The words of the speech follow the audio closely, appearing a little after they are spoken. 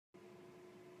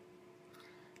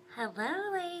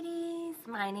Hello ladies,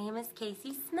 my name is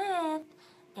Kasie Smith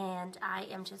and I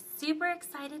am just super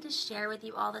excited to share with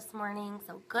you all this morning.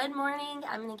 So good morning.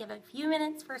 I'm going to give a few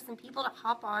minutes for some people to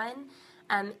hop on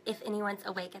if anyone's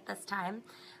awake at this time.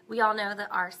 We all know that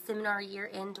our seminar year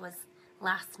end was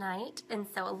last night, and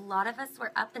so a lot of us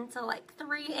were up until like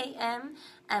 3 a.m.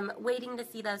 Waiting to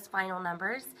see those final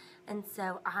numbers. And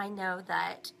so I know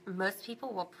that most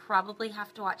people will probably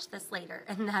have to watch this later,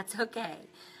 and that's okay.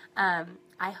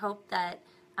 I hope that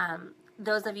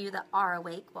those of you that are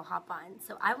awake will hop on.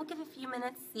 So I will give a few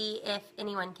minutes, see if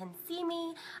anyone can see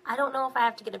me. I don't know if I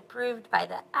have to get approved by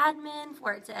the admin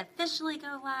for it to officially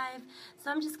go live. So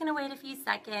I'm just going to wait a few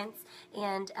seconds,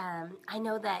 and I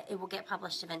know that it will get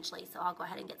published eventually. So I'll go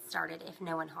ahead and get started if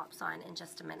no one hops on in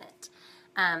just a minute.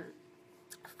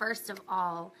 First of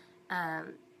all,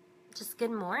 just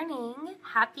good morning.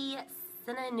 Happy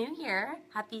Sene New Year.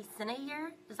 Happy Sene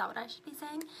Year. Is that what I should be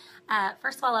saying?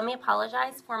 First of all, let me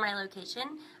apologize for my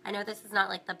location. I know this is not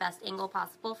like the best angle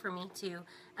possible for me to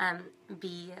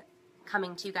be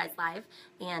coming to you guys live,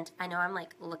 and I know I'm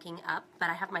like looking up, but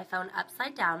I have my phone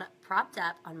upside down, propped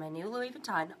up on my new Louis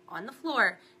Vuitton on the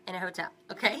floor in a hotel,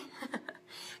 okay?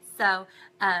 So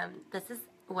this is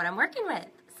what I'm working with.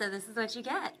 So this is what you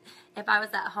get. If I was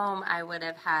at home, I would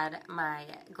have had my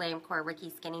Glamcore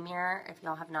Ricky Skinny Mirror. If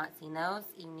y'all have not seen those,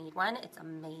 you need one. It's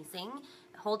amazing.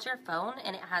 It holds your phone,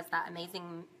 and it has that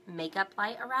amazing makeup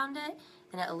light around it,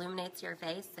 and it illuminates your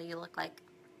face so you look like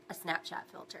a Snapchat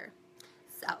filter.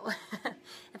 So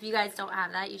if you guys don't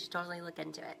have that, you should totally look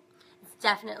into it. It's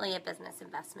definitely a business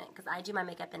investment because I do my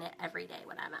makeup in it every day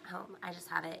when I'm at home. I just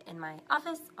have it in my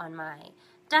office, on my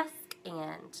desk,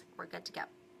 and we're good to go.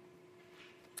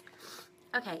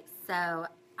 Okay, so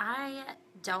I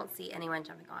don't see anyone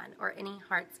jumping on, or any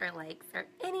hearts or likes, or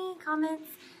any comments,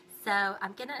 so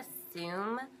I'm going to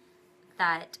assume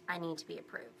that I need to be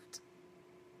approved.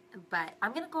 But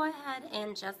I'm going to go ahead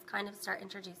and just kind of start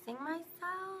introducing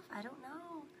myself. I don't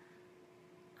know.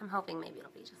 I'm hoping maybe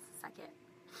it'll be just a second.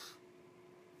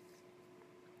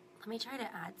 Let me try to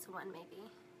add someone maybe.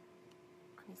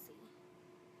 Let me see.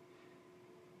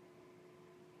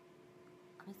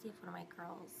 Let me see if one of my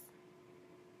girls...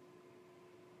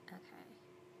 Okay.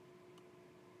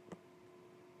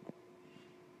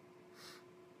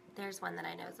 There's one that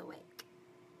I know is awake.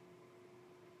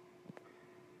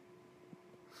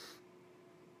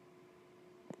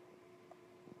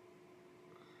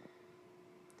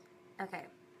 Okay.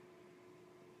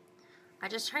 I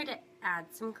just tried to add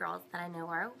some girls that I know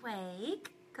are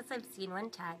awake because I've seen one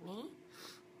tag me.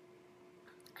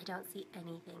 I don't see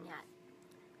anything yet.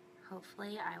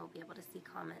 Hopefully I will be able to see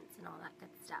comments and all that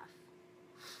good stuff.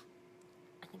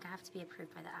 I think I have to be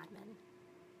approved by the admin.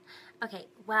 Okay,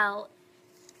 well,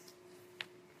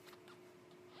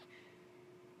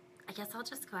 I guess I'll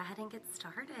just go ahead and get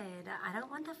started. I don't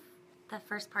want the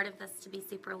first part of this to be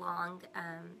super long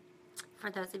for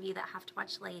those of you that have to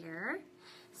watch later.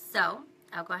 So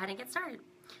I'll go ahead and get started.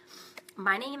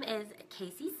 My name is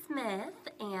Kasie Smith,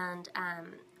 and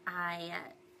I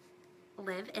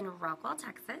live in Rockwall,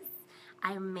 Texas.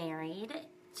 I'm married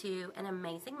to an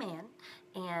amazing man,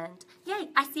 and yay,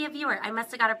 I see a viewer. I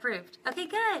must have got approved. Okay,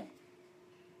 good.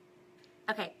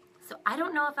 Okay, so I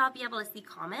don't know if I'll be able to see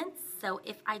comments, so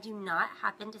if I do not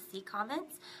happen to see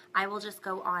comments, I will just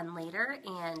go on later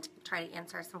and try to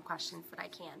answer some questions that I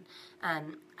can.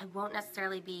 I won't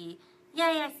necessarily be,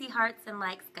 yay, I see hearts and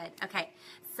likes, good. Okay,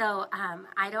 so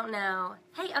I don't know.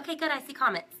 Hey, okay, good, I see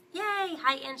comments. Yay,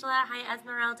 hi Angela, hi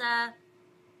Esmeralda.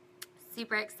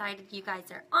 Super excited you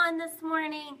guys are on this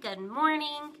morning. Good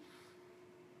morning.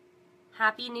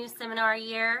 Happy new seminar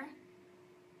year.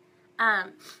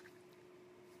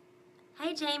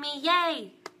 Hey Jamie,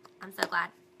 yay. I'm so glad.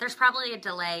 There's probably a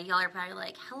delay. Y'all are probably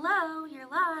like, hello, you're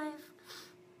live.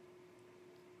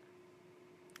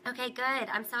 Okay, good.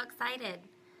 I'm so excited.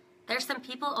 There's some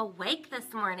people awake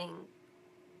this morning.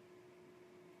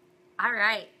 All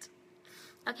right.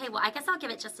 Okay, well, I guess I'll give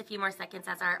it just a few more seconds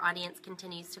as our audience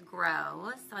continues to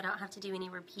grow, so I don't have to do any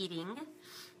repeating.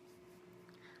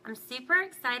 I'm super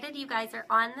excited you guys are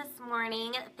on this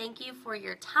morning. Thank you for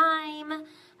your time.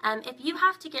 If you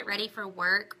have to get ready for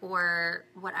work or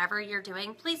whatever you're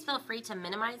doing, please feel free to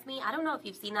minimize me. I don't know if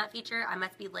you've seen that feature. I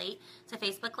must be late to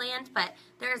Facebook land, but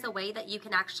there is a way that you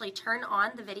can actually turn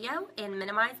on the video and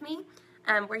minimize me,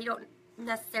 where you don't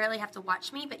necessarily have to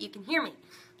watch me, but you can hear me.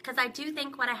 Because I do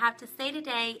think what I have to say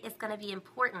today is going to be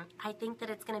important. I think that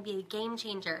it's going to be a game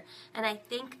changer. And I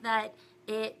think that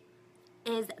it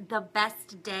is the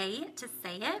best day to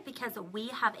say it because we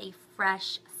have a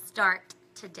fresh start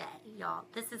today, y'all.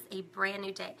 This is a brand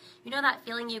new day. You know that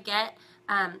feeling you get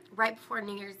right before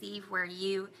New Year's Eve, where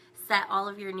you set all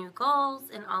of your new goals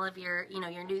and all of your,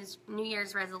 your New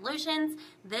Year's resolutions.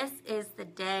 This is the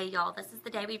day, y'all. This is the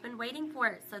day we've been waiting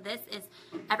for. So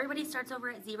everybody starts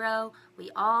over at zero. We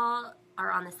all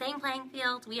are on the same playing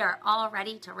field. We are all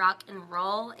ready to rock and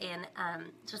roll and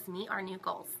just meet our new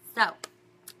goals. So,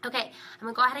 okay, I'm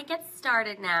going to go ahead and get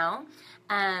started now.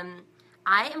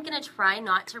 I am going to try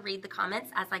not to read the comments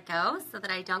as I go so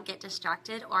that I don't get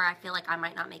distracted or I feel like I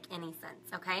might not make any sense,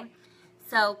 okay?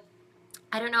 So,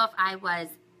 I don't know if I was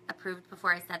approved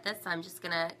before I said this, so I'm just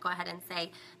going to go ahead and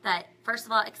say that, first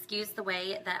of all, excuse the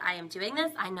way that I am doing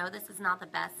this. I know this is not the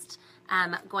best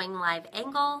going live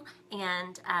angle,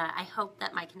 and I hope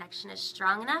that my connection is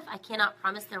strong enough. I cannot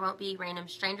promise there won't be random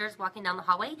strangers walking down the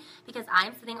hallway because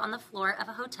I'm sitting on the floor of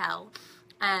a hotel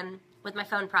with my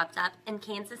phone propped up in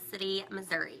Kansas City,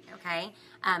 Missouri, okay?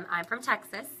 I'm from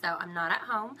Texas, so I'm not at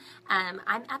home. I'm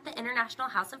at the International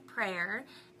House of Prayer,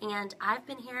 and I've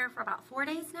been here for about 4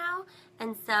 days now,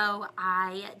 and so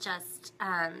I just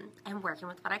am working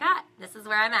with what I got. This is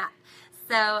where I'm at.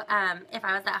 So if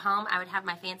I was at home, I would have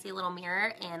my fancy little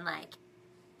mirror and, like,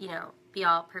 be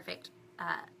all perfect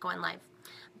going live.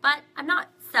 But I'm not,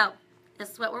 so this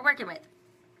is what we're working with.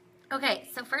 Okay,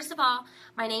 so first of all,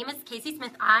 my name is Kasie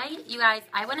Smith. You guys,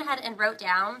 I went ahead and wrote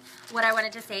down what I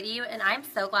wanted to say to you, and I'm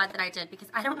so glad that I did because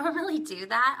I don't normally do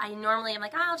that. I normally am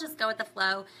like, I'll just go with the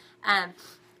flow.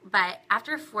 But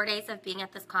after 4 days of being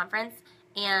at this conference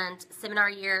and seminar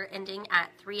year ending at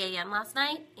 3 a.m. last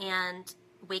night and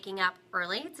waking up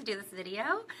early to do this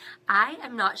video, I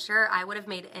am not sure I would have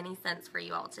made any sense for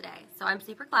you all today. So I'm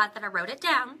super glad that I wrote it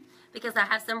down because I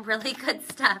have some really good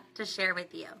stuff to share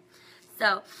with you.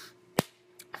 So,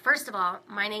 first of all,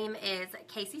 my name is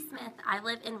Kasie Smith. I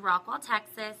live in Rockwall,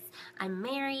 Texas. I'm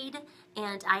married,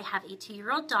 and I have a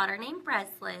 2-year-old daughter named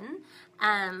Breslin.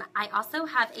 I also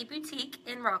have a boutique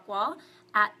in Rockwall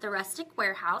at the Rustic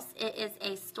Warehouse. It is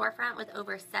a storefront with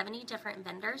over 70 different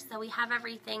vendors. So we have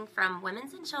everything from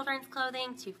women's and children's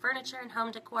clothing to furniture and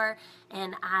home decor.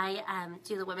 And I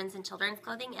do the women's and children's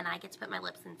clothing, and I get to put my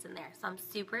lip scents in there. So I'm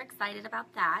super excited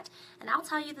about that. And I'll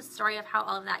tell you the story of how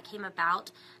all of that came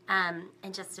about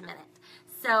in just a minute.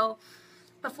 So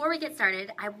before we get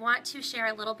started, I want to share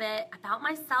a little bit about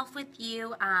myself with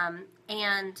you,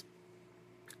 and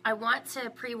I want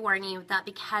to pre-warn you that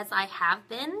because I have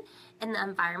been in the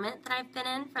environment that I've been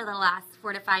in for the last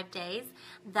 4 to 5 days,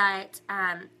 that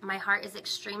my heart is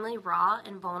extremely raw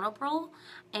and vulnerable,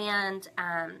 and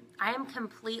I am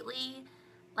completely,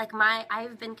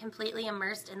 I've been completely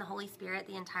immersed in the Holy Spirit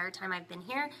the entire time I've been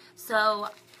here. So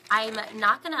I'm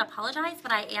not going to apologize,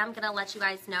 but I am going to let you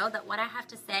guys know that what I have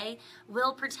to say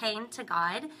will pertain to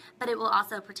God, but it will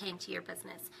also pertain to your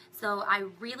business. So I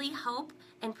really hope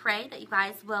and pray that you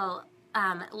guys will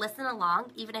listen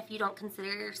along, even if you don't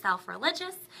consider yourself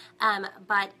religious.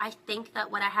 But I think that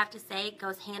what I have to say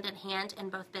goes hand in hand in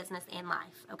both business and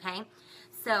life, okay?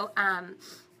 So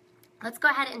let's go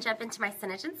ahead and jump into my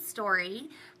SeneGence story.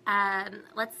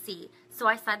 Let's see. So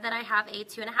I said that I have a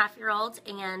 2.5-year-old,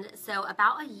 and so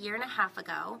about 1.5 years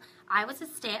ago, I was a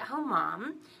stay-at-home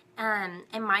mom, and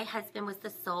my husband was the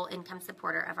sole income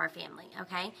supporter of our family,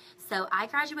 okay? So I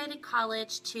graduated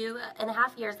college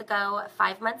 2.5 years ago,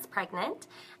 5 months pregnant,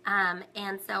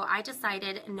 and so I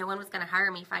decided no one was going to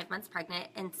hire me 5 months pregnant,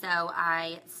 and so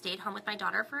I stayed home with my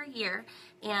daughter for 1 year,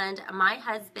 and my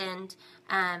husband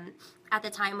at the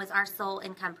time was our sole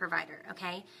income provider,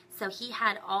 okay? So he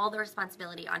had all the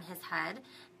responsibility on his head,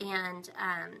 and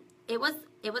it was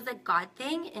a God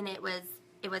thing, and it was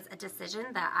a decision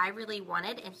that I really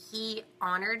wanted, and he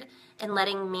honored in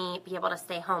letting me be able to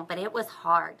stay home. But it was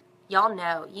hard. Y'all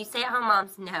know. You stay-at-home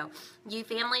moms know. You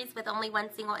families with only one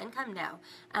single income know.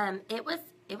 It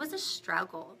was a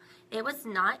struggle. It was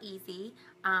not easy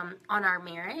on our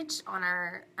marriage, on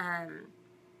our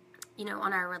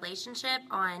on our relationship,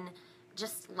 on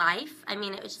just life. I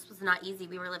mean, it just was not easy.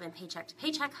 We were living paycheck to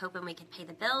paycheck, hoping we could pay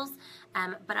the bills.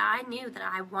 But I knew that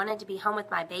I wanted to be home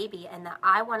with my baby and that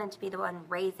I wanted to be the one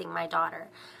raising my daughter.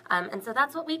 And so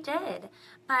that's what we did.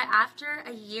 But after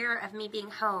 1 year of me being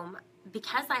home,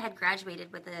 because I had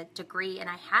graduated with a degree and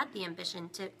I had the ambition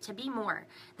to be more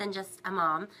than just a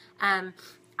mom,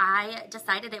 I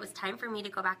decided it was time for me to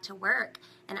go back to work.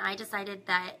 And I decided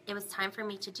that it was time for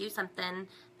me to do something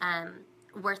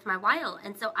worth my while.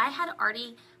 And so I had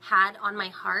already had on my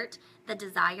heart the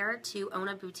desire to own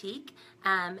a boutique,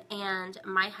 and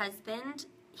my husband,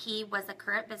 he was a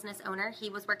current business owner. He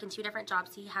was working 2 different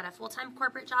jobs. He had a full-time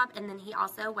corporate job, and then he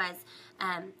also was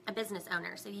a business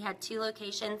owner. So he had 2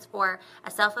 locations for a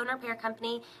cell phone repair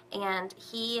company, and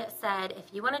he said,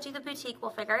 if you want to do the boutique,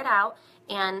 we'll figure it out.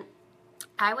 And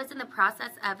I was in the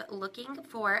process of looking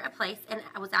for a place, and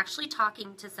I was actually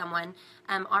talking to someone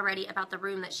already about the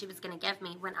room that she was going to give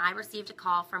me when I received a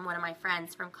call from one of my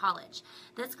friends from college.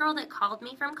 This girl that called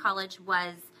me from college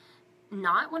was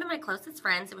not one of my closest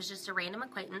friends. It was just a random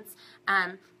acquaintance,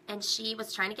 and she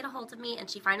was trying to get a hold of me, and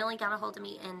she finally got a hold of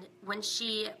me. And when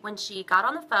she got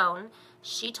on the phone,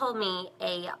 she told me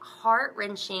a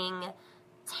heart-wrenching,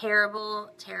 terrible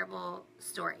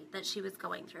story that she was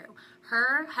going through.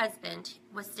 Her husband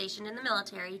was stationed in the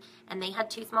military, and they had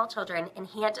 2 small children, and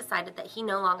he had decided that he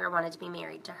no longer wanted to be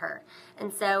married to her.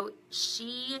 And so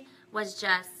she was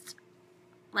just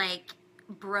like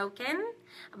broken,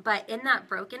 but in that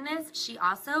brokenness, she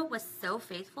also was so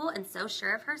faithful and so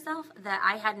sure of herself that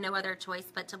I had no other choice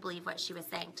but to believe what she was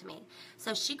saying to me.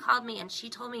 So she called me and she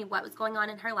told me what was going on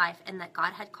in her life, and that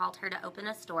God had called her to open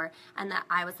a store, and that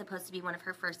I was supposed to be one of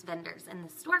her first vendors in the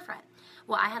storefront.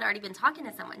 Well, I had already been talking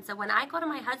to someone. So when I go to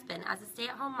my husband as a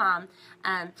stay-at-home mom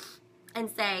and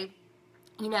say,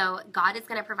 you know, God is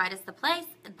going to provide us the place.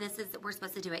 We're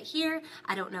supposed to do it here.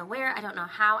 I don't know where. I don't know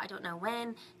how. I don't know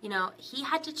when. You know, he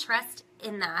had to trust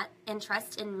in that and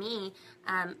trust in me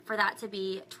for that to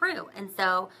be true. And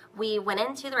so we went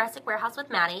into the Rustic Warehouse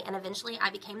with Maddie, and eventually I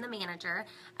became the manager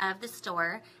of the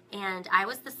store. And I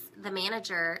was the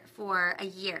manager for a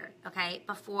year, okay,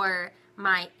 before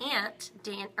my aunt,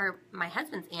 my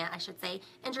husband's aunt, I should say,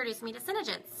 introduced me to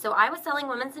SeneGence. So I was selling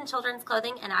women's and children's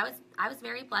clothing, and I was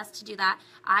very blessed to do that.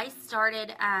 I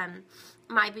started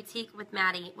my boutique with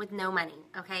Maddie with no money,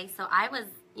 okay? So I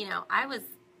was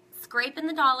scraping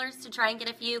the dollars to try and get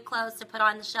a few clothes to put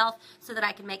on the shelf so that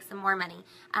I could make some more money.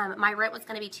 My rent was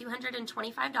going to be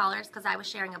 $225 because I was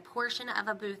sharing a portion of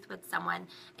a booth with someone,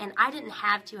 and I didn't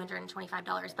have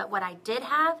 $225, but what I did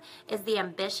have is the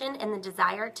ambition and the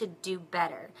desire to do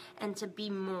better and to be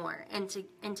more and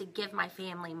to give my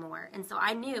family more. And so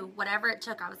I knew whatever it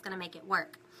took, I was going to make it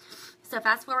work. So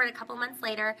fast forward a couple months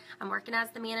later, I'm working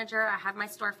as the manager. I have my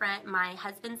storefront. My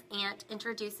husband's aunt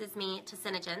introduces me to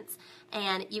SeneGence.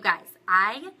 And you guys,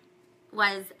 I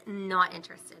was not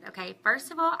interested, okay?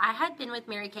 First of all, I had been with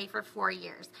Mary Kay for 4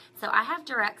 years. So I have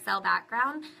direct sell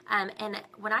background. And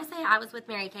when I say I was with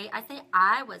Mary Kay, I say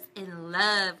I was in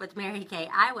love with Mary Kay.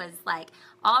 I was like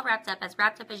all wrapped up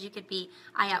as you could be.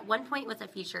 I at one point was a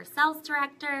future sales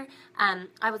director.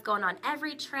 I was going on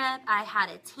every trip. I had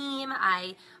a team.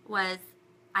 I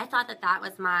thought that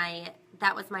was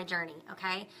my journey,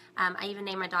 okay? I even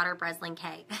named my daughter Breslin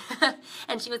Kay,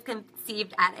 and she was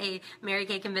conceived at a Mary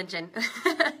Kay convention.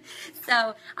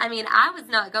 So, I mean, I was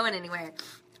not going anywhere.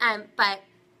 But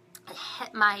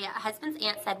my husband's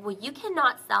aunt said, well, you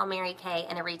cannot sell Mary Kay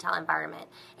in a retail environment,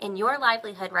 and your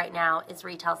livelihood right now is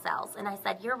retail sales. And I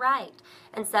said, you're right.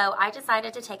 And so I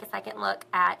decided to take a second look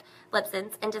at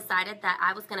LipSense and decided that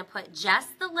I was going to put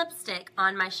just the lipstick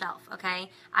on my shelf, okay?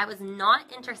 I was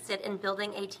not interested in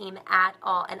building a team at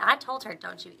all. And I told her,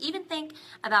 don't you even think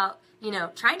about,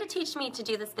 trying to teach me to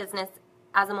do this business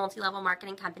as a multi-level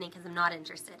marketing company, because I'm not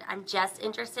interested. I'm just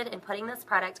interested in putting this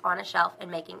product on a shelf and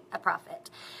making a profit.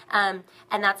 And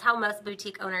that's how most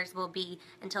boutique owners will be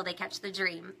until they catch the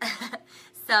dream.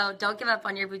 So don't give up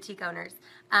on your boutique owners.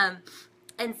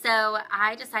 And so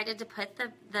I decided to put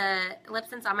the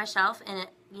LipSense on my shelf, and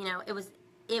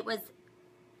it was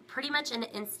pretty much an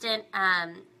instant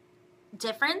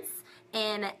difference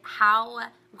in how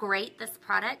great this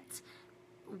product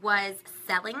was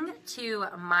selling to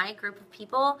my group of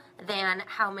people than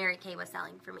how Mary Kay was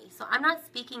selling for me. So I'm not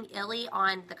speaking illy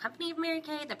on the company of Mary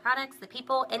Kay, the products, the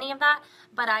people, any of that,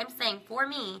 but I'm saying for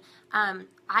me,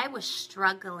 I was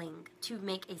struggling to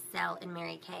make a sale in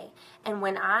Mary Kay. And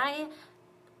when I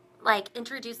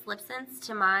introduced LipSense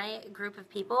to my group of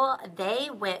people, they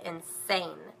went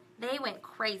insane. They went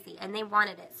crazy and they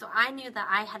wanted it. So I knew that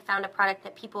I had found a product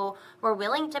that people were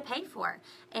willing to pay for.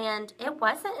 And it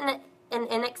wasn't an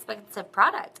inexpensive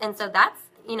product. And so that's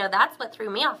what threw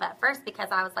me off at first, because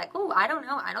I was like, ooh, I don't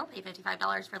know. I don't pay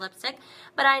 $55 for lipstick.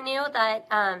 But I knew that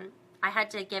I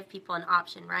had to give people an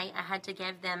option, right? I had to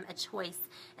give them a choice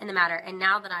in the matter. And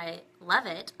now that I love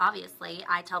it, obviously,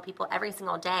 I tell people every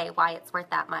single day why it's worth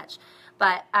that much.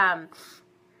 But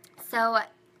so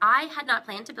I had not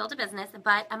planned to build a business,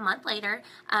 but a month later,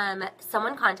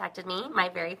 someone contacted me, my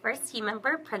very first team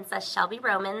member, Princess Shelby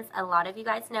Romans. A lot of you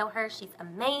guys know her. She's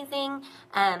amazing.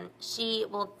 She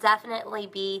will definitely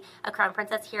be a crown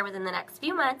princess here within the next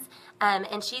few months,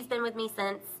 and she's been with me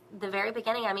since the very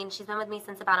beginning. I mean, she's been with me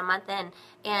since about a month in,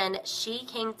 and she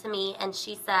came to me and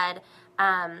she said,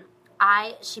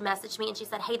 she messaged me and she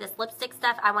said, hey, this lipstick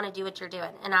stuff, I want to do what you're doing.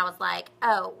 And I was like,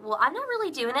 oh, well, I'm not really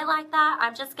doing it like that.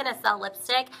 I'm just going to sell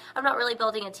lipstick. I'm not really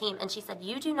building a team. And she said,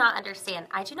 you do not understand.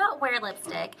 I do not wear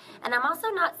lipstick. And I'm also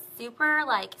not super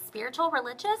like spiritual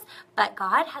religious, but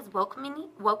God has woken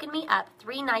me up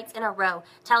 3 nights in a row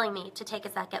telling me to take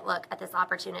a second look at this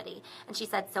opportunity. And she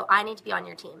said, so I need to be on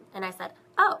your team. And I said,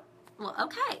 oh, well,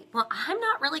 okay. Well, I'm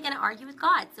not really going to argue with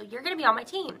God, so you're going to be on my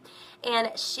team.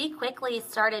 And she quickly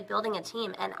started building a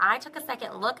team, and I took a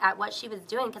second look at what she was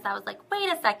doing because I was like,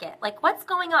 wait a second, like what's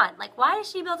going on? Like why is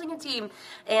she building a team?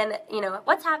 And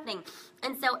what's happening?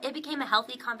 And so it became a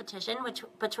healthy competition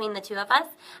between the two of us,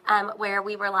 where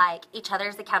we were like each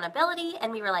other's accountability,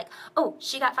 and we were like, oh,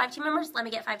 she got 5 team members, let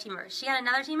me get 5 team members. She got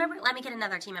another team member, let me get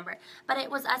another team member. But it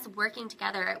was us working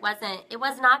together. It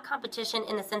was not competition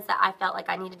in the sense that I felt like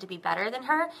I needed to be better than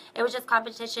her. It was just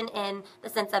competition in the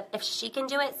sense of if she can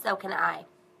do it, so can I.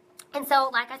 And so,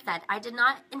 like I said, I did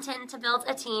not intend to build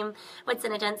a team with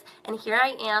SeneGence, and here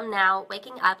I am now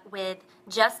waking up with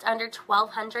just under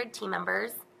 1,200 team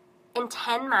members in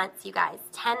 10 months, you guys.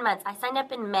 10 months. I signed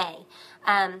up in May.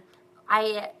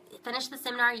 I finished the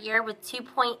seminar year with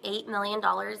 $2.8 million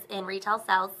in retail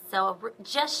sales, so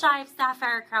just shy of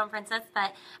Sapphire Crown Princess,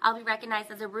 but I'll be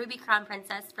recognized as a Ruby Crown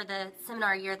Princess for the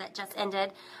seminar year that just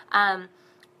ended.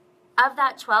 Of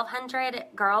that 1,200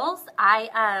 girls,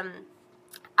 I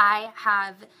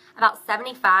have about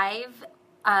 75,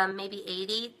 maybe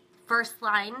 80 first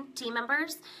line team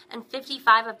members, and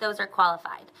 55 of those are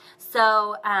qualified.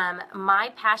 So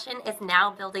my passion is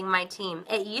now building my team.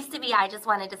 It used to be I just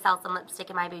wanted to sell some lipstick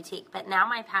in my boutique, but now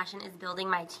my passion is building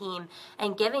my team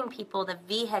and giving people the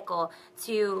vehicle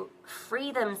to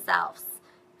free themselves,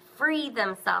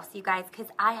 you guys,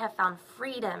 because I have found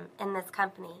freedom in this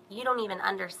company. You don't even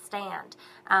understand.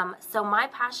 So my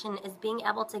passion is being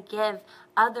able to give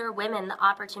other women the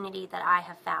opportunity that I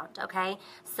have found, okay?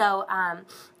 So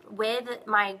with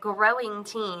my growing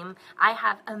team, I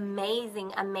have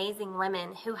amazing, amazing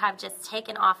women who have just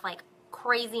taken off like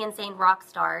crazy, insane rock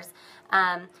stars.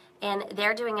 And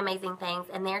they're doing amazing things,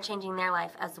 and they're changing their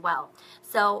life as well.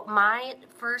 So my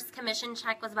first commission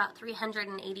check was about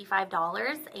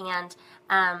 $385, and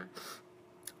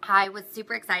I was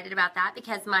super excited about that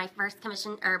because my first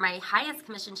commission, or my highest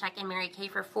commission check in Mary Kay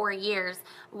for 4 years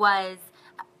was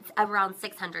around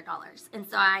 $600. And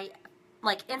so I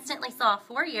instantly saw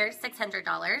 4 years,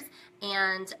 $600,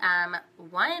 and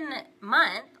 1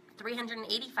 month,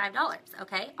 $385,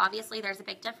 okay? Obviously, there's a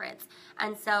big difference.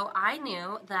 And so I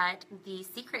knew that the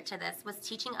secret to this was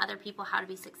teaching other people how to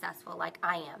be successful like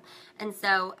I am. And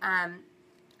so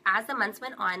as the months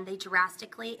went on, they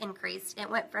drastically increased. It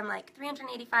went from like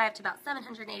 $385 to about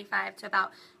 $785 to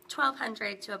about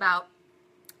 $1,200 to about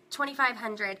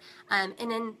 $2,500, and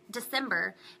in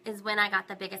December is when I got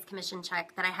the biggest commission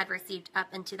check that I had received up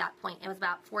until that point. It was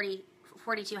about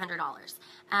 $4,200.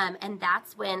 And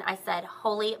that's when I said,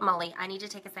 holy moly, I need to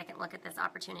take a second look at this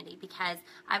opportunity, because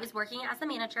I was working as a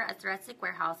manager at the Domestic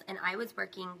Warehouse, and I was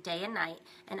working day and night,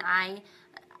 and I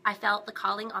felt the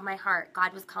calling on my heart.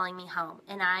 God was calling me home,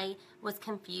 and I was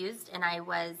confused, and I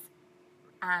was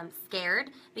scared,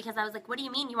 because I was like, what do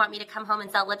you mean you want me to come home and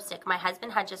sell lipstick? My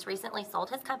husband had just recently sold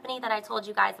his company that I told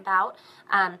you guys about.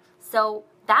 So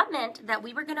that meant that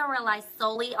we were going to rely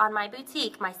solely on my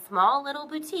boutique, my small little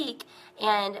boutique,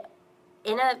 and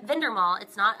in a vendor mall,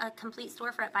 it's not a complete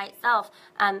storefront by itself,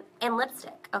 and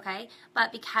lipstick, okay?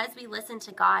 But because we listened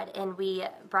to God and we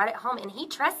brought it home, and He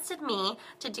trusted me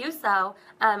to do so,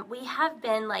 we have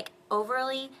been like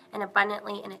overly and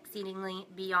abundantly and exceedingly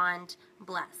beyond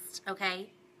blessed,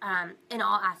 okay? In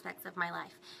all aspects of my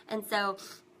life. And so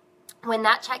when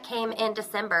that check came in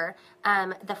December,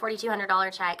 the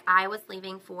 $4,200 check, I was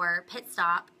leaving for pit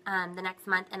stop the next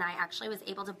month, and I actually was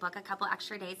able to book a couple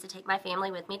extra days to take my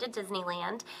family with me to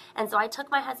Disneyland. And so I took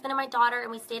my husband and my daughter,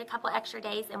 and we stayed a couple extra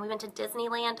days, and we went to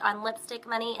Disneyland on lipstick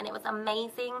money, and it was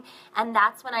amazing. And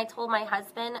that's when I told my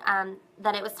husband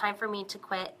that it was time for me to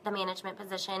quit the management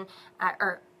position,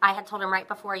 or I had told him right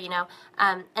before,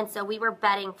 and so we were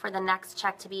betting for the next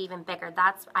check to be even bigger.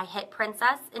 I hit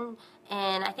Princess in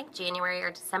I think January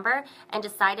or December, and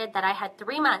decided that I had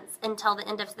 3 months until the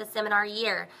end of the seminar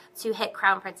year to hit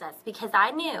Crown Princess, because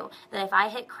I knew that if I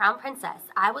hit Crown Princess,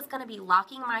 I was going to be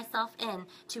locking myself in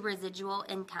to residual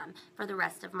income for the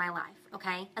rest of my life,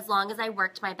 okay, as long as I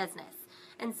worked my business.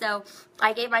 And so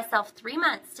I gave myself 3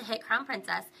 months to hit Crown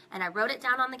Princess, and I wrote it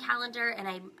down on the calendar, and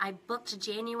I booked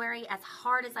January as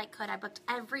hard as I could. I booked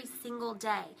every single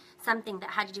day something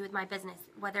that had to do with my business,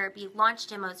 whether it be launch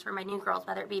demos for my new girls,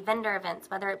 whether it be vendor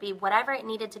events, whether it be whatever it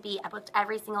needed to be. I booked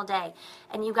every single day.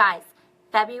 And you guys,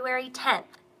 February 10th,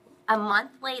 A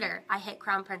month later, I hit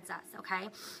Crown Princess, okay?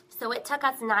 So it took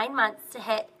us 9 months to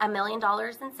hit $1 million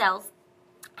in sales,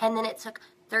 and then it took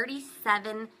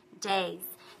 37 days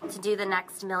to do the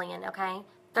next million, okay?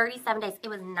 37 days. It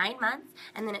was 9 months,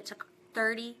 and then it took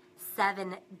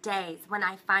 37 days when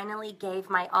I finally gave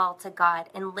my all to God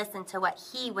and listened to what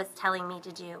He was telling me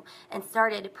to do and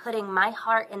started putting my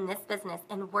heart in this business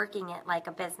and working it like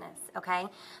a business, okay?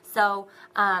 So,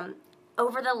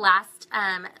 over the last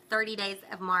 30 days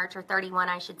of March, or 31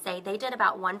 I should say, they did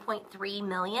about 1.3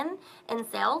 million in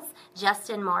sales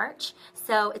just in March.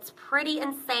 So it's pretty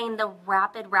insane the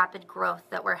rapid growth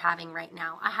that we're having right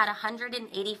now. I had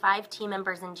 185 team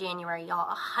members in January, y'all,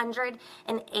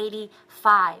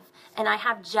 185. And I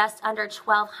have just under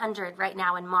 1,200 right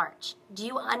now in March. Do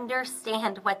you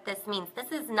understand what this means?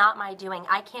 This is not my doing.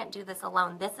 I can't do this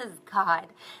alone. This is God.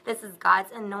 This is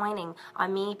God's anointing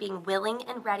on me being willing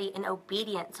and ready and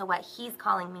obedient to what He's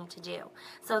calling me to do.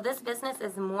 So this business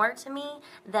is more to me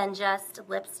than just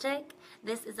lipstick.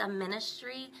 This is a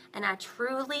ministry, and I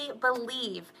truly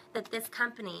believe that this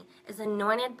company is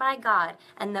anointed by God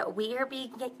and that we are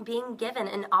being given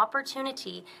an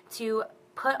opportunity to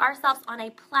put ourselves on a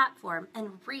platform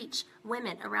and reach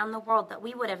women around the world that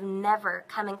we would have never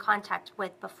come in contact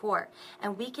with before.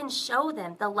 And we can show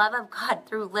them the love of God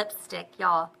through lipstick,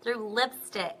 y'all. Through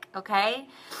lipstick, okay?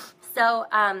 So,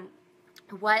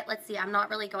 let's see, I'm not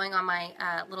really going on my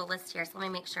little list here, so let me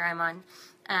make sure I'm on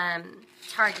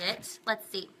target. Let's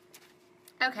see.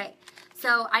 Okay,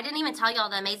 so I didn't even tell y'all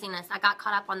the amazingness. I got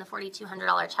caught up on the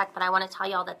 $4,200 check, but I want to tell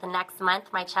y'all that the next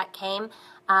month my check came.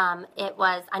 It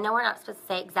was, I know we're not supposed to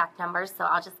say exact numbers, so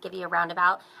I'll just give you a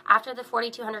roundabout. After the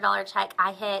 $4,200 check,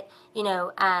 I hit,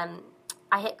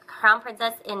 I hit Crown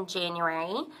Princess in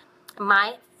January.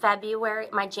 My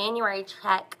January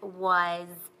check was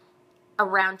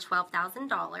around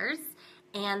 $12,000,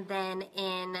 and then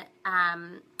in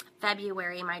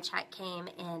February my check came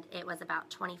and it was about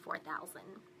 $24,000.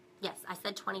 Yes, I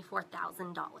said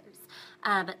 $24,000.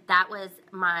 But that was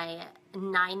my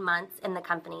 9 months in the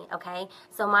company, okay?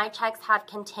 So my checks have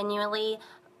continually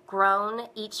grown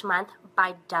each month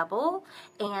by double,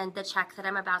 and the check that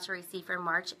I'm about to receive for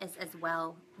March is as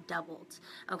well doubled,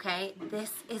 okay?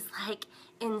 This is like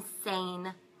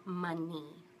insane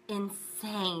money.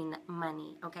 Insane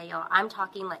money, okay, y'all? I'm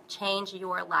talking like change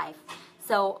your life.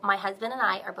 So my husband and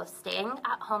I are both staying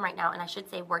at home right now, and I should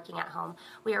say working at home.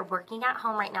 We are working at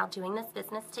home right now doing this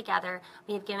business together.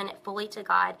 We have given it fully to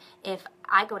God. If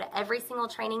I go to every single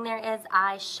training there is,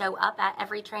 I show up at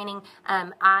every training.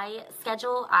 I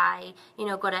schedule,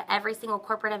 go to every single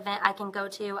corporate event I can go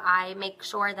to. I make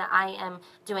sure that I am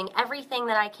doing everything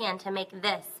that I can to make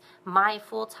this my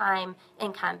full-time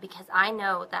income, because I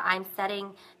know that I'm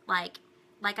setting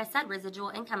like I said, residual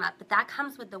income up, but that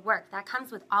comes with the work. That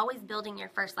comes with always building your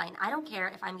first line. I don't care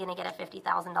if I'm going to get a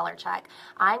 $50,000 check.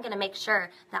 I'm going to make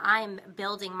sure that I'm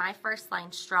building my first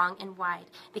line strong and wide,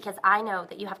 because I know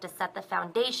that you have to set the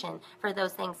foundation for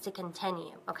those things to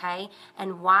continue, okay?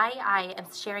 And why I am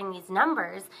sharing these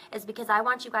numbers is because I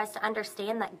want you guys to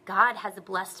understand that God has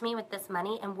blessed me with this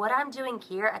money, and what I'm doing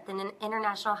here at the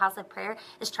International House of Prayer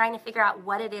is trying to figure out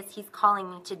what it is He's calling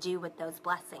me to do with those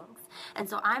blessings. And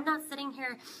so I'm not sitting here,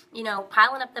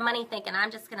 piling up the money thinking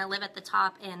I'm just going to live at the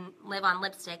top and live on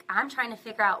lipstick. I'm trying to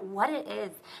figure out what it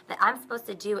is that I'm supposed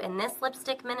to do in this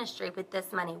lipstick ministry with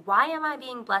this money. Why am I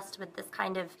being blessed with this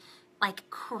kind of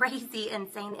crazy,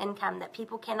 insane income that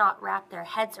people cannot wrap their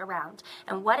heads around?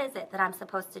 And what is it that I'm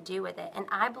supposed to do with it? And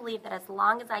I believe that as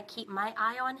long as I keep my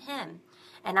eye on Him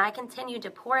and I continue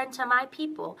to pour into my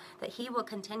people, that He will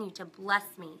continue to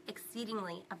bless me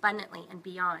exceedingly, abundantly, and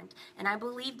beyond. And I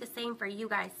believe the same for you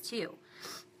guys too.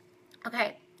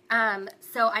 Okay,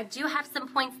 so I do have some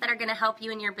points that are going to help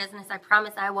you in your business. I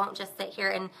promise I won't just sit here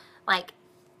and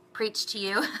preach to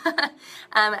you.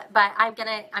 But I'm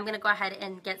gonna go ahead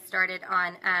and get started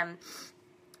on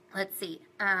let's see.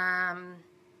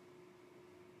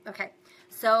 Okay.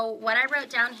 So what I wrote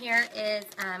down here is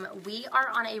we are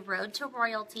on a road to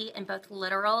royalty in both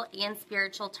literal and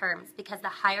spiritual terms, because the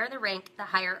higher the rank, the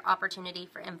higher opportunity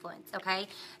for influence, okay?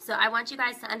 So I want you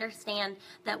guys to understand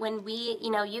that when we,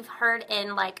 you've heard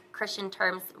in Christian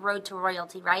terms, road to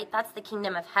royalty, right? That's the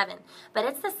kingdom of heaven. But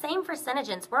it's the same for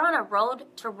SeneGence. We're on a road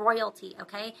to royalty,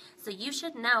 okay? So you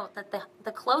should know that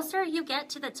the closer you get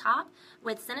to the top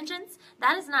with SeneGence,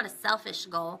 that is not a selfish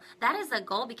goal. That is a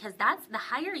goal because that's the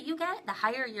higher you get, the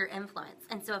higher your influence.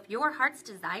 And so if your heart's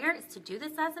desire is to do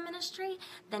this as a ministry,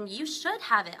 then you should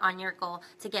have it on your goal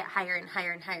to get higher and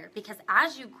higher and higher. Because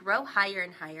as you grow higher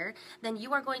and higher, then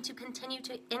you are going to continue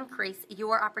to increase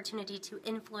your opportunity to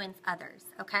influence others,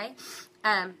 okay?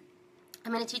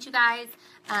 I'm going to teach you guys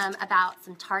about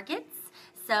some targets.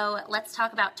 So let's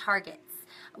talk about targets.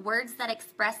 Words that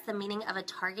express the meaning of a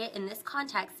target in this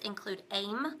context include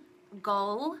aim,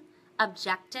 goal,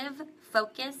 objective,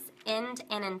 focus, end,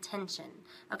 and intention.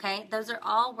 Okay, those are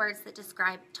all words that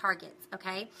describe targets.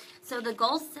 Okay, so the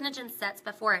goals SeneGence sets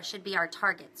before us should be our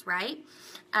targets, right?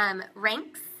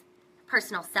 Ranks,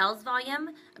 personal sales volume,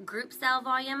 group sale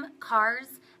volume, cars,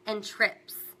 and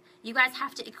trips. You guys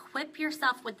have to equip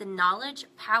yourself with the knowledge,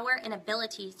 power, and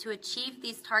ability to achieve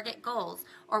these target goals,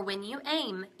 or when you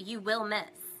aim, you will miss.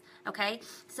 Okay,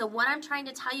 so what I'm trying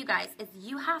to tell you guys is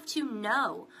you have to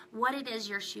know what it is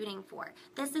you're shooting for.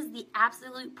 This is the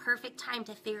absolute perfect time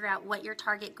to figure out what your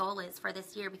target goal is for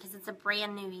this year, because it's a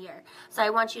brand new year. So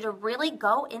I want you to really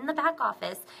go in the back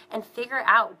office and figure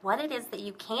out what it is that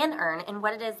you can earn and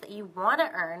what it is that you want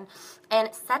to earn, and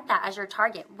set that as your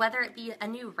target, whether it be a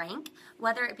new rank,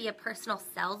 whether it be a personal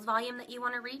sales volume that you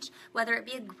want to reach, whether it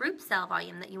be a group sale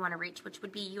volume that you want to reach, which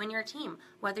would be you and your team,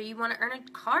 whether you want to earn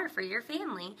a car for your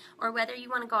family, or whether you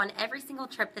want to go on every single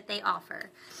trip that they offer.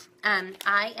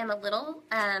 I am a little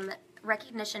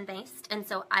recognition based, and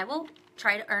so I will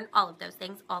try to earn all of those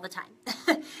things all the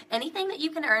time. Anything that you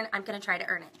can earn, I'm going to try to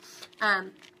earn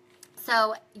it.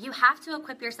 So you have to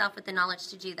equip yourself with the knowledge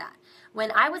to do that.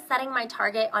 When I was setting my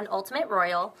target on Ultimate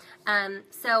Royal,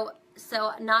 so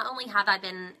not only have I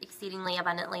been exceedingly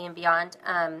abundantly and beyond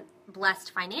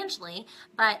blessed financially,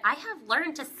 but I have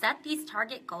learned to set these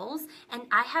target goals, and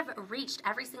I have reached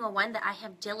every single one that I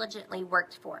have diligently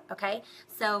worked for. Okay,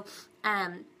 so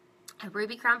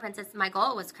Ruby Crown Princess, my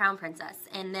goal was Crown Princess,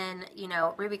 and then, you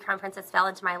know, Ruby Crown Princess fell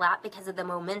into my lap because of the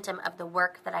momentum of the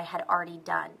work that I had already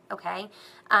done. Okay,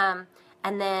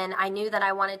 and then I knew that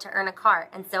I wanted to earn a car.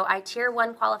 And so I Tier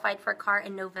 1 qualified for a car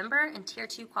in November, and Tier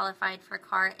 2 qualified for a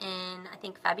car in, I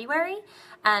think, February.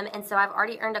 And so I've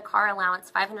already earned a car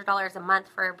allowance, $500 a month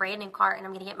for a brand new car, and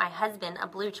I'm going to get my husband a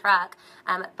blue truck.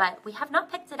 But we have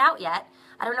not picked it out yet.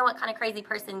 I don't know what kind of crazy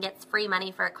person gets free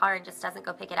money for a car and just doesn't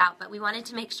go pick it out. But we wanted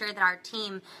to make sure that our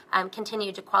team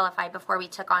continued to qualify before we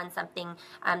took on something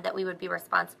that we would be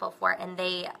responsible for. And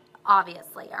they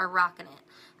obviously are rocking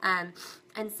it.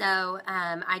 And so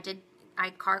I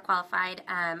car qualified.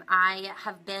 I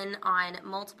have been on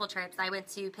multiple trips. I went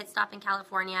to Pit Stop in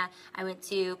California. I went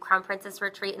to Crown Princess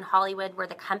Retreat in Hollywood, where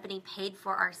the company paid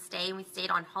for our stay. We stayed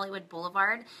on Hollywood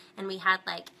Boulevard, and we had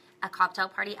like a cocktail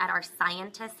party at our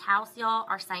scientist house, y'all.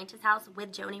 Our scientist house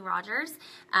with Joni Rogers.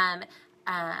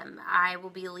 I will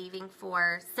be leaving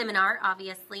for seminar,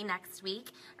 obviously, next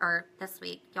week, or this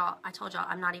week. Y'all, I told y'all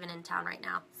I'm not even in town right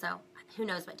now, so who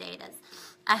knows what day it is.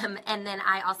 And then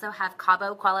I also have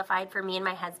Cabo qualified for me and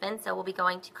my husband, so we'll be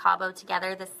going to Cabo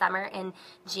together this summer in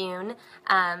June.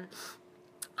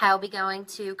 I'll be going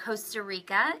to Costa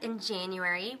Rica in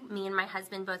January. Me and my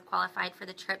husband both qualified for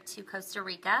the trip to Costa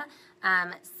Rica.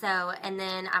 And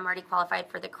then I'm already qualified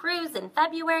for the cruise in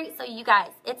February. So you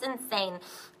guys, it's insane.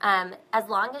 As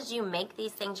long as you make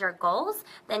these things your goals,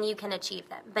 then you can achieve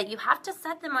them. But you have to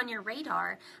set them on your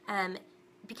radar,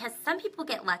 because some people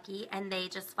get lucky and they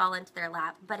just fall into their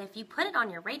lap. But if you put it on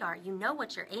your radar, you know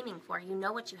what you're aiming for, you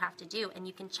know what you have to do, and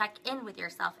you can check in with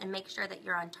yourself and make sure that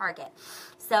you're on target.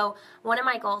 So one of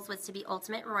my goals was to be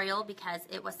Ultimate Royal, because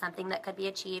it was something that could be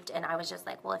achieved, and I was just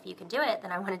like, well, if you can do it,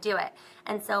 then I want to do it.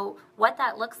 And so what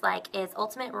that looks like is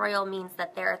Ultimate Royal means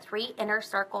that there are 3 inner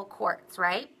circle courts,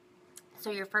 right? So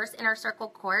your first inner circle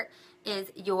court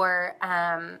is your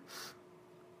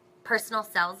personal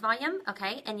sales volume,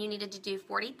 okay, and you needed to do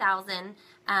 40,000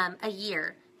 a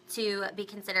year to be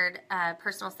considered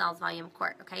personal sales volume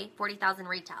court, okay, 40,000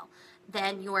 retail.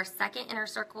 Then your second inner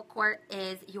circle court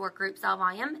is your group sale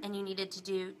volume, and you needed to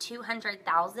do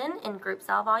 200,000 in group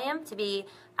sale volume to be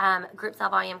group sale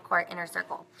volume court inner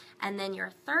circle. And then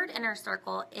your third inner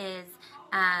circle is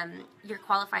your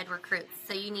qualified recruits.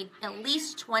 So you need at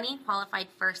least 20 qualified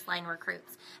first line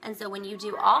recruits. And so when you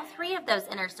do all 3 of those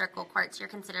inner circle courts, you're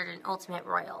considered an Ultimate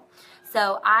Royal.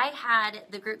 So I had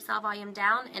the group sale volume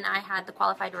down, and I had the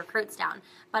qualified recruits down.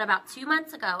 But about 2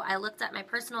 months ago, I looked at my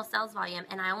personal sales volume,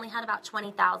 and I only had about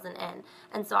 20,000 in.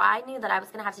 And so I knew that I was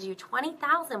going to have to do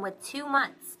 20,000 with 2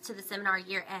 months to the seminar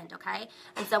year end, okay?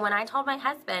 And so when I told my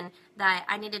husband that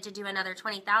I needed to do another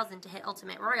 20,000 to hit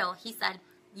Ultimate Royal, he said,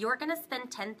 you're going to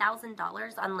spend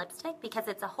 $10,000 on lipstick, because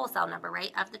it's a wholesale number,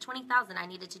 right? Of the 20,000, I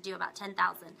needed to do about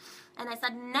 10,000. And I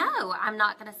said, no, I'm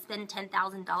not going to spend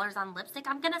 $10,000 on lipstick.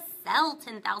 I'm going to sell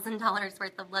 $10,000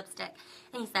 worth of lipstick.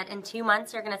 And he said, in 2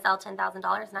 months, you're going to sell $10,000. And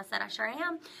I said, I sure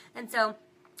am. And so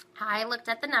I looked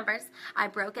at the numbers, I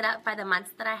broke it up by the months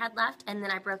that I had left, and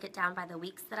then I broke it down by the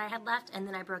weeks that I had left, and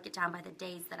then I broke it down by the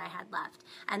days that I had left.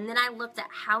 And then I looked at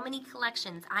how many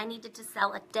collections I needed to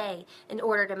sell a day in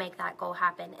order to make that goal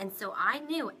happen. And so I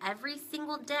knew every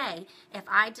single day, if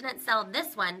I didn't sell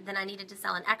this one, then I needed to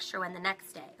sell an extra one the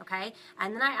next day, okay?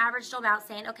 And then I averaged about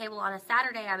saying, okay, well, on a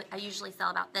Saturday, I usually sell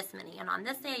about this many, and on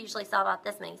this day, I usually sell about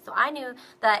this many. So I knew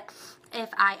that if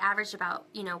I averaged about,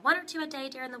 1 or 2 a day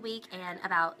during the week and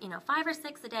about, 5 or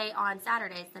 6 a day on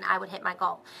Saturdays, then I would hit my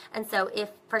goal. And so if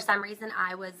for some reason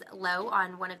I was low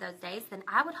on one of those days, then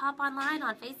I would hop online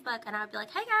on Facebook and I would be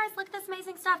like, hey guys, look at this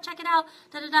amazing stuff, check it out,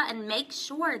 and make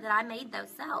sure that I made those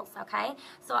sales, okay?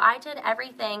 So I did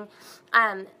everything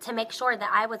to make sure that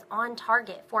I was on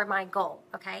target for my goal,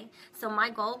 okay? So my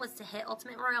goal was to hit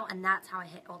Ultimate Royal, and that's how I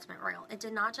hit Ultimate Royal. It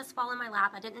did not just fall in my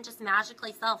lap. I didn't just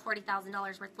magically sell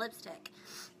 $40,000 worth lipstick,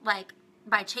 like,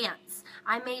 by chance.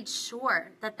 I made sure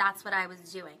that that's what I was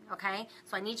doing, okay?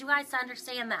 So I need you guys to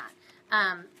understand that.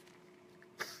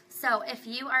 So if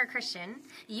you are a Christian,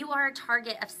 you are a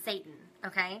target of Satan,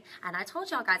 okay? And I told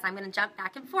y'all guys I'm going to jump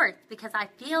back and forth because I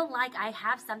feel like I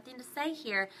have something to say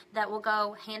here that will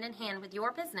go hand in hand with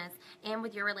your business and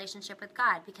with your relationship with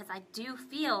God, because I do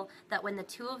feel that when the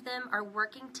two of them are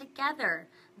working together,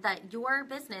 that your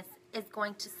business is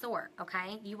going to soar,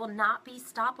 okay? You will not be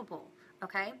stoppable,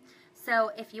 okay?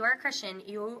 So if you are a Christian,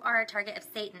 you are a target of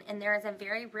Satan, and there is a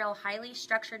very real, highly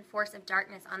structured force of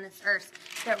darkness on this earth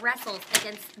that wrestles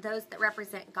against those that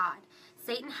represent God.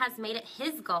 Satan has made it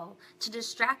his goal to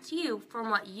distract you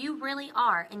from what you really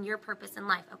are and your purpose in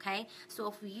life, okay? So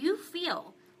if you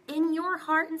feel in your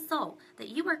heart and soul that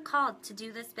you are called to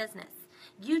do this business,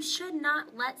 you should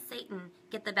not let Satan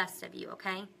get the best of you,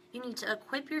 okay? You need to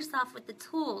equip yourself with the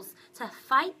tools to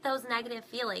fight those negative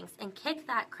feelings and kick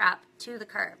that crap to the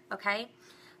curb, okay?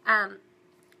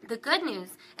 The good news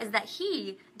is that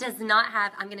he does not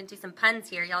have, I'm going to do some puns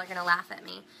here, y'all are going to laugh at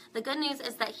me. The good news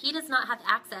is that he does not have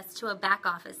access to a back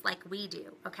office like we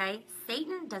do, okay?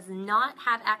 Satan does not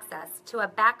have access to a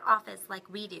back office like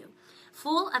we do,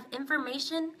 full of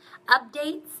information,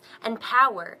 updates, and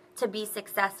power to be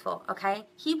successful, okay?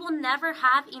 He will never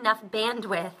have enough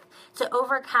bandwidth to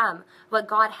overcome what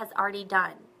God has already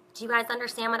done. Do you guys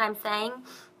understand what I'm saying?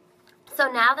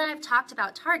 So now that I've talked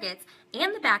about targets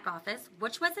and the back office,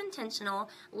 which was intentional,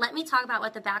 let me talk about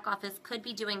what the back office could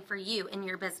be doing for you in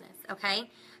your business, okay?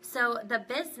 So the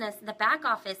back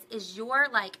office is your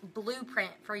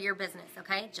blueprint for your business,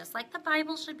 okay? Just like the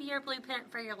Bible should be your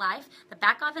blueprint for your life, the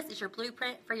back office is your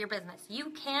blueprint for your business.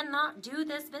 You cannot do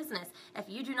this business if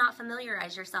you do not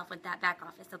familiarize yourself with that back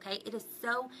office, okay? It is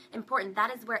so important.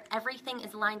 That is where everything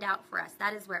is lined out for us.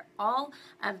 That is where all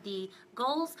of the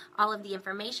goals, all of the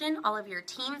information, all of your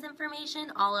team's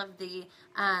information, all of the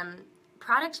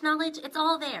product knowledge, it's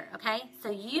all there, okay? So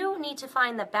you need to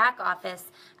find the back office,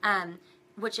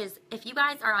 which is, if you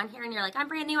guys are on here and you're like, I'm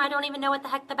brand new, I don't even know what the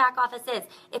heck the back office is.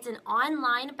 It's an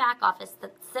online back office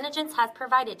that SeneGence has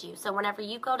provided you. So whenever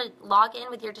you go to log in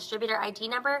with your distributor ID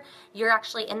number, you're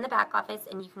actually in the back office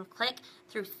and you can click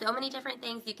through so many different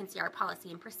things. You can see our policy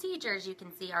and procedures. You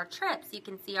can see our trips. You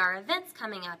can see our events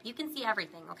coming up. You can see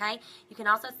everything, okay? You can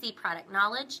also see product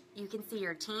knowledge. You can see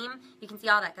your team. You can see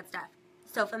all that good stuff.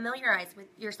 So familiarize with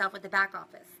yourself with the back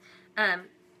office.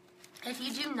 If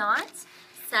you do not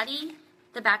study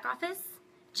the back office,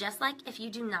 just like if you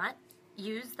do not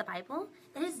use the Bible,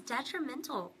 it is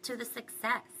detrimental to the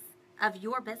success of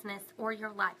your business or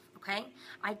your life, okay?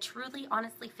 I truly,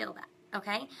 honestly feel that,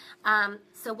 okay?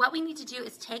 So what we need to do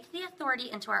is take the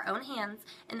authority into our own hands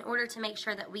in order to make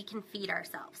sure that we can feed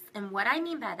ourselves. And what I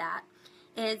mean by that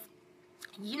is,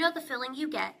 you know the feeling you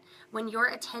get when you're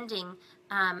attending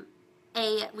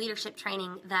a leadership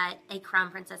training that a crown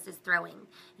princess is throwing.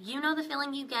 You know the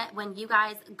feeling you get when you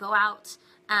guys go out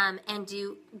and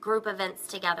do group events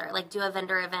together, like do a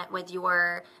vendor event with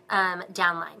your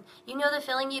downline. You know the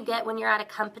feeling you get when you're at a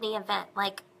company event,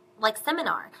 like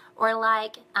seminar, or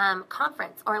like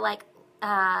conference, or like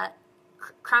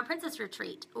crown princess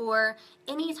retreat, or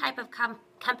any type of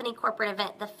company corporate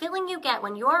event. The feeling you get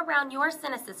when you're around your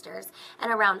SeneSisters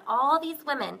and around all these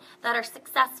women that are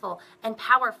successful and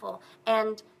powerful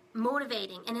and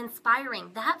motivating and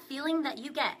inspiring, that feeling that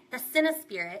you get, the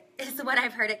SeneSpirit is what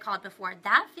I've heard it called before.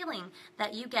 That feeling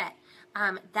that you get,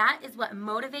 that is what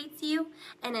motivates you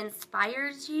and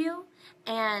inspires you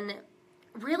and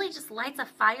really just lights a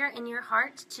fire in your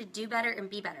heart to do better and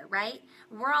be better, right?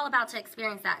 We're all about to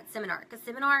experience that at seminar, because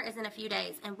seminar is in a few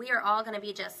days, and we are all going to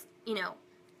be just,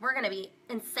 we're going to be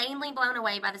insanely blown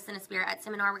away by the SeneSpirit at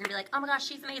seminar. We're going to be like, oh my gosh,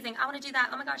 she's amazing. I want to do that.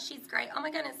 Oh my gosh, she's great. Oh my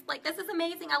goodness, like this is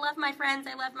amazing. I love my friends.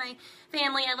 I love my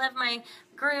family. I love my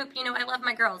group. You know, I love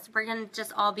my girls. We're going to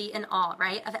just all be in awe,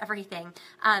 right, of everything.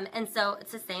 And so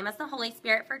it's the same as the Holy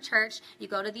Spirit for church. You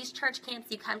go to these church camps.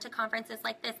 You come to conferences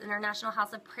like this, International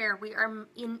House of Prayer. We are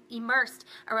immersed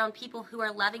around people who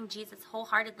are loving Jesus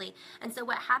wholeheartedly. And so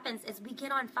what happens is we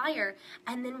get on fire,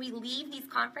 and then we leave these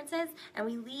conferences and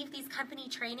we leave these company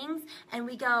trainings, and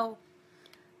we go,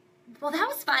 well, that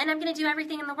was fun. I'm going to do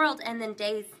everything in the world. And then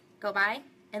days go by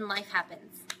and life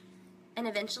happens. And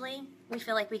eventually we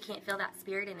feel like we can't feel that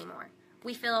spirit anymore.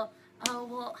 We feel, oh,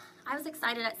 well, I was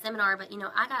excited at seminar, but, you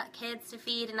know, I got kids to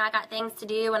feed and I got things to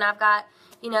do and I've got,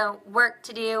 you know, work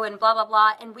to do and blah, blah,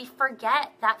 blah. And we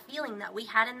forget that feeling that we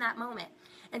had in that moment.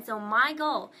 And so my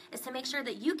goal is to make sure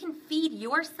that you can feed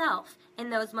yourself in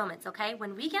those moments, okay?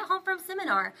 When we get home from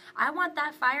seminar, I want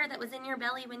that fire that was in your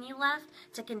belly when you left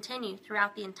to continue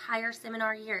throughout the entire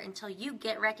seminar year until you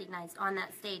get recognized on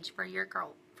that stage for your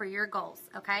goals,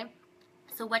 okay?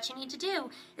 So what you need to do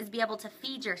is be able to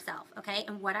feed yourself, okay?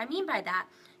 And what I mean by that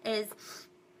is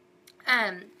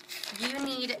you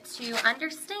need to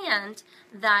understand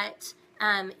that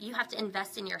you have to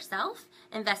invest in yourself,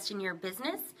 invest in your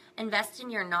business, invest in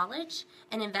your knowledge,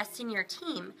 and invest in your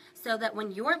team so that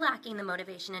when you're lacking the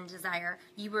motivation and desire,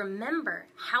 you remember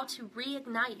how to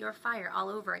reignite your fire all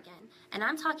over again. And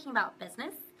I'm talking about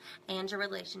business and your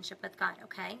relationship with God,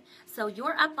 okay? So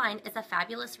your upline is a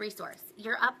fabulous resource.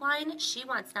 Your upline, she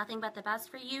wants nothing but the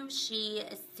best for you. She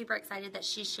is super excited that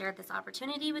she shared this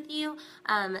opportunity with you,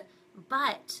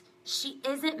 but she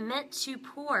isn't meant to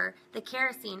pour the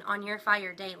kerosene on your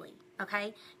fire daily,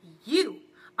 okay? You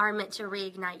are meant to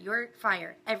reignite your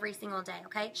fire every single day,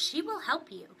 okay? She will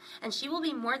help you, and she will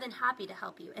be more than happy to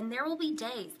help you. And there will be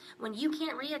days when you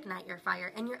can't reignite your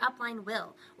fire, and your upline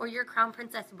will, or your crown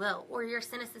princess will, or your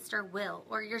SeneSister will,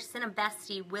 or your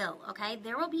SeneBestie will, okay?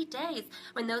 There will be days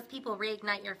when those people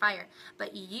reignite your fire,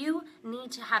 but you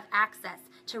need to have access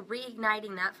to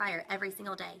reigniting that fire every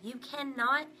single day. You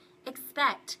cannot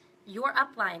expect your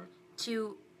upline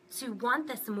to want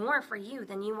this more for you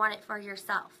than you want it for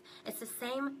yourself. It's the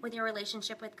same with your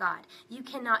relationship with God. You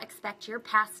cannot expect your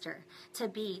pastor to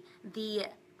be the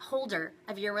holder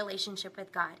of your relationship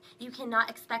with God. You cannot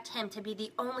expect him to be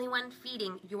the only one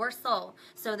feeding your soul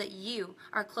so that you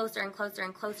are closer and closer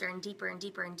and closer and deeper and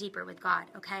deeper and deeper with God,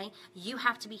 okay? You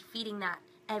have to be feeding that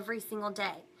every single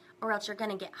day, or else you're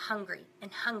going to get hungry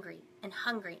and hungry and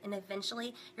hungry, and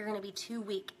eventually you're going to be too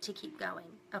weak to keep going,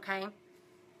 okay?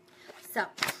 So,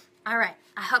 all right,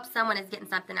 I hope someone is getting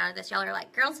something out of this. Y'all are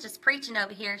like, girl's just preaching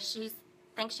over here. She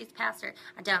thinks she's pastor.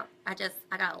 I don't. I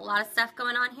got a lot of stuff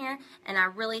going on here, and I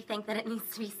really think that it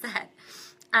needs to be said.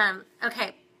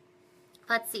 Okay,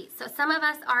 let's see. So some of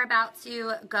us are about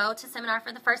to go to seminar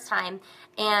for the first time,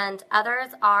 and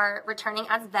others are returning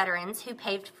as veterans who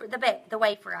paved for the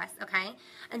way for us, okay?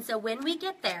 And so when we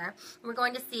get there, we're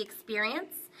going to see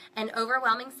experience and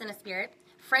overwhelming SeneSpirit.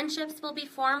 Friendships will be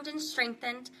formed and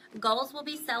strengthened. Goals will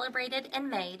be celebrated and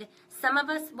made. Some of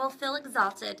us will feel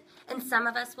exalted, and some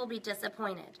of us will be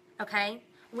disappointed, okay?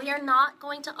 We are not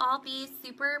going to all be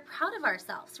super proud of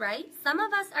ourselves, right? Some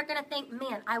of us are going to think,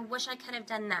 man, I wish I could have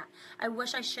done that. I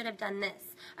wish I should have done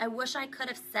this. I wish I could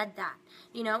have said that,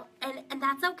 you know? And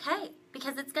that's okay,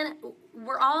 because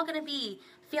we're all going to be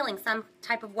feeling some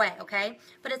type of way, okay?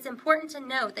 But it's important to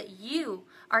know that you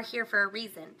are here for a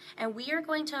reason, and we are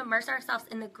going to immerse ourselves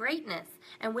in the greatness,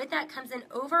 and with that comes an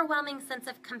overwhelming sense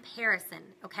of comparison,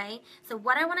 okay? So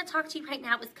what I want to talk to you right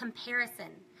now is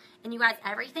comparison. And you guys,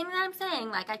 everything that I'm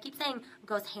saying, like I keep saying,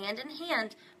 goes hand in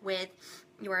hand with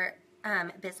your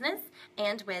business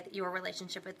and with your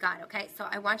relationship with God, okay? So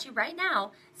I want you right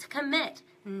now to commit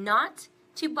not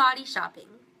to body shopping.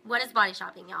 What is body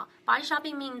shopping, y'all? Body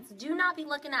shopping means do not be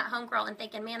looking at homegirl and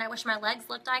thinking, man, I wish my legs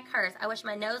looked like hers. I wish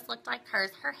my nose looked like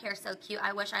hers. Her hair's so cute.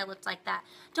 I wish I looked like that.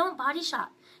 Don't body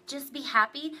shop. Just be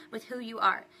happy with who you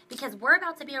are, because we're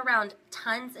about to be around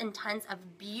tons and tons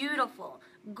of beautiful,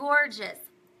 gorgeous,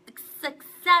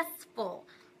 successful,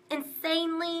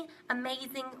 insanely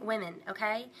amazing women,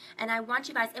 okay? And I want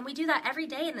you guys, and we do that every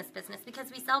day in this business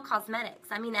because we sell cosmetics.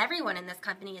 I mean, everyone in this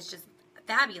company is just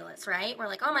fabulous, right? We're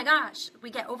like, oh my gosh, we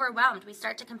get overwhelmed. We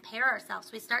start to compare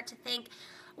ourselves. We start to think,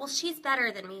 well, she's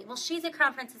better than me. Well, she's at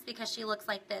crown princess because she looks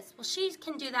like this. Well, she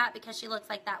can do that because she looks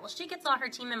like that. Well, she gets all her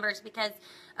team members because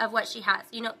of what she has.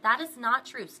 You know, that is not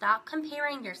true. Stop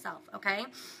comparing yourself, okay?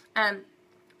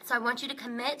 So I want you to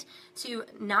commit to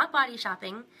not body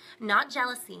shopping, not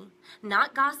jealousy,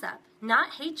 not gossip,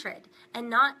 not hatred, and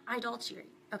not idolatry,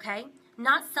 okay?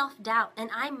 Not self-doubt, and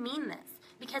I mean this,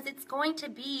 because it's going to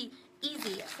be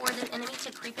easy for the enemy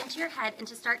to creep into your head and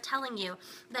to start telling you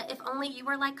that if only you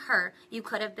were like her, you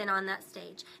could have been on that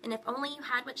stage. And if only you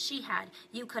had what she had,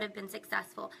 you could have been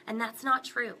successful. And that's not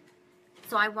true.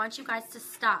 So I want you guys to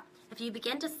stop. If you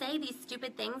begin to say these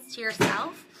stupid things to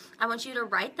yourself, I want you to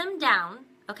write them down,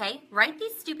 okay? Write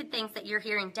these stupid things that you're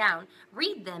hearing down,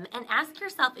 read them, and ask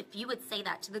yourself if you would say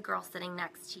that to the girl sitting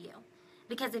next to you.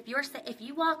 Because if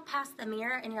you walk past the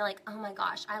mirror and you're like, oh my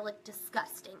gosh, I look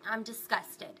disgusting, I'm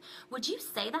disgusted, would you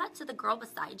say that to the girl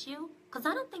beside you? Because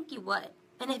I don't think you would.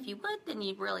 And if you would, then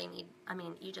you really need,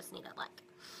 you just need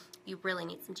you really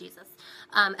need some Jesus.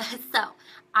 So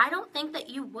I don't think that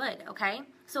you would, okay?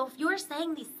 So if you're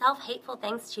saying these self-hateful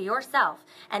things to yourself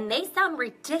and they sound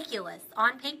ridiculous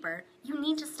on paper, you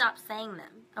need to stop saying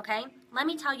them, okay? Let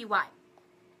me tell you why.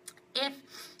 If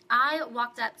I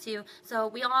walked up to,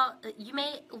 Louis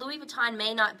Vuitton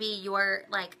may not be your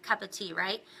cup of tea,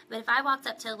 right? But if I walked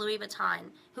up to Louis Vuitton,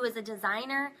 who is a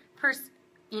designer purse,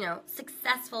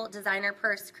 successful designer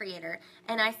purse creator,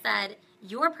 and I said,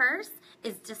 your purse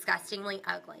is disgustingly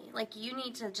ugly. You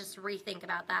need to just rethink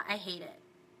about that. I hate it.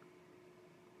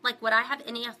 Would I have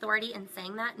any authority in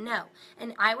saying that? No.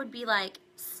 And I would be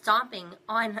stomping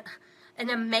on an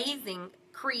amazing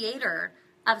creator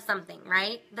of something,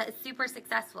 right? That is super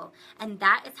successful. And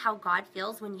that is how God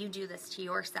feels when you do this to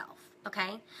yourself.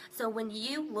 Okay? So when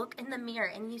you look in the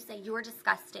mirror and you say, you're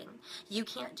disgusting, you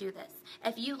can't do this.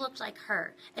 If you looked like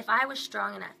her, if I was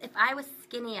strong enough, if I was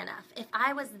skinny enough, if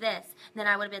I was this, then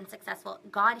I would have been successful.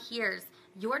 God hears,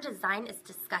 your design is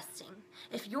disgusting.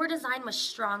 If your design was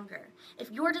stronger,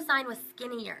 if your design was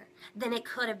skinnier, then it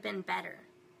could have been better.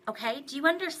 Okay? Do you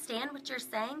understand what you're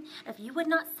saying? If you would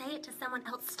not say it to someone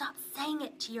else, stop saying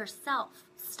it to yourself.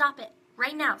 Stop it.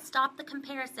 Right now, stop the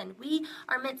comparison. We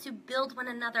are meant to build one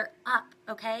another up,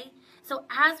 okay? So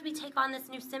as we take on this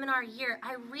new seminar year,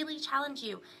 I really challenge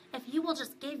you, if you will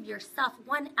just give yourself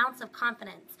 1 ounce of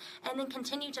confidence and then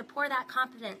continue to pour that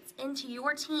confidence into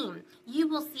your team, you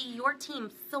will see your team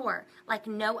soar like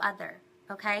no other,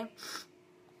 okay?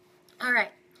 All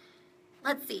right,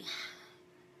 let's see.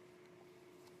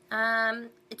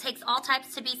 It takes all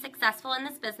types to be successful in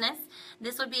this business.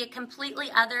 This would be a completely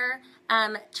other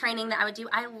training that I would do.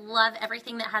 I love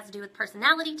everything that has to do with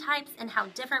personality types and how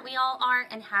different we all are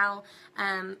and how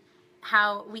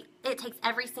it takes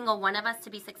every single one of us to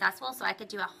be successful. So I could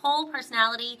do a whole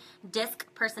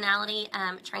disc personality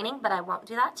training, but I won't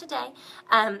do that today.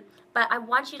 But I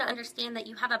want you to understand that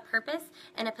you have a purpose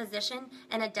and a position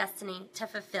and a destiny to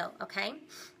fulfill, okay?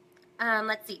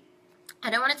 Let's see. I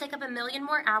don't want to take up a million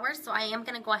more hours, so I am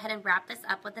going to go ahead and wrap this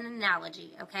up with an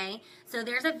analogy, okay? So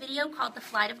there's a video called The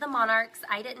Flight of the Monarchs.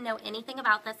 I didn't know anything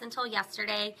about this until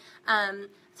yesterday.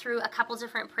 Through a couple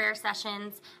different prayer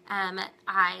sessions,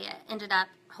 I ended up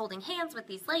holding hands with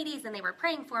these ladies, and they were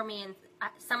praying for me, and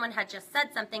someone had just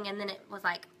said something, and then it was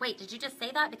like, wait, did you just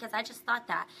say that? Because I just thought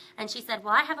that. And she said,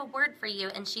 well, I have a word for you.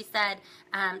 And she said,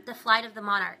 The Flight of the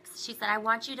Monarchs. She said, I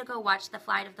want you to go watch The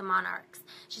Flight of the Monarchs.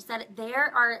 She said,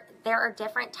 there are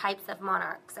different types of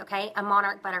monarchs, okay? A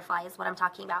monarch butterfly is what I'm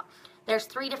talking about. There's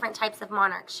 3 different types of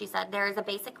monarchs, she said. There is a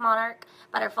basic monarch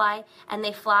butterfly, and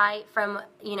they fly from,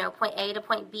 point A to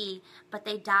point B, but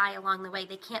they die along the way.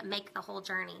 They can't make the whole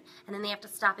journey. And then they have to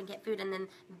stop and get food. And then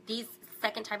these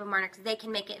second type of monarchs, they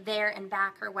can make it there and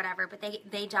back or whatever, but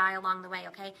they die along the way,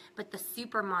 okay? But the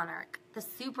super monarch is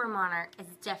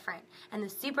different. And the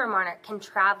super monarch can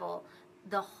travel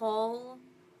the whole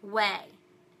way,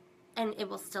 and it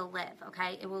will still live,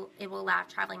 okay? It will allow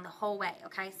traveling the whole way,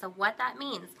 okay? So what that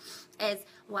means is,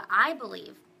 what I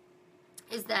believe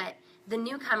is that the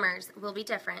newcomers will be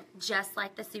different, just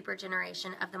like the super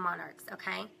generation of the monarchs,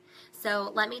 okay?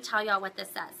 So let me tell y'all what this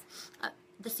says.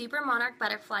 The super monarch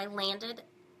butterfly landed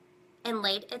and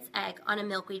laid its egg on a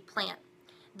milkweed plant.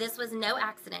 This was no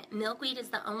accident. Milkweed is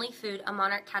the only food a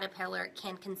monarch caterpillar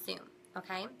can consume,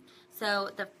 okay? So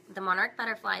the monarch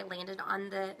butterfly landed on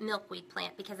the milkweed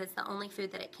plant because it's the only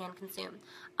food that it can consume.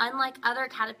 Unlike other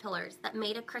caterpillars that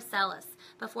made a chrysalis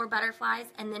before butterflies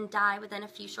and then die within a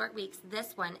few short weeks,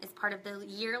 this one is part of the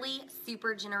yearly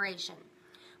super generation.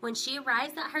 When she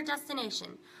arrives at her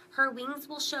destination, her wings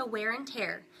will show wear and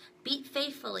tear, beat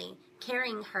faithfully,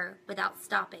 carrying her without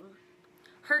stopping.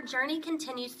 Her journey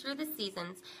continues through the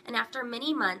seasons, and after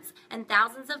many months and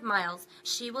thousands of miles,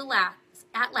 she will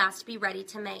at last be ready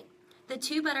to mate. The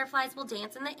 2 butterflies will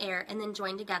dance in the air and then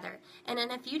join together, and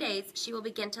in a few days she will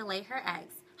begin to lay her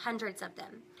eggs, hundreds of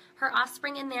them. Her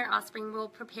offspring and their offspring will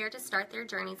prepare to start their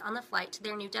journeys on the flight to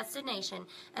their new destination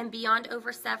and beyond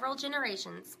over several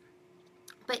generations,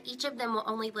 but each of them will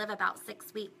only live about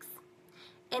 6 weeks.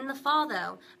 In the fall,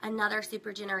 though, another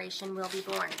super generation will be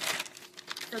born.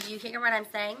 So do you hear what I'm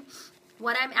saying?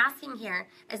 What I'm asking here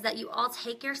is that you all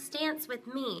take your stance with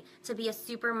me to be a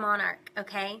super monarch,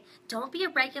 okay? Don't be a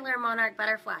regular monarch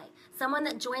butterfly. Someone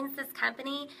that joins this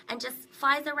company and just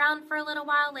flies around for a little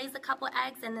while, lays a couple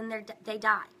eggs, and then they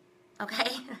die, okay?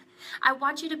 I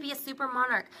want you to be a super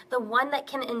monarch, the one that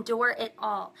can endure it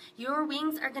all. Your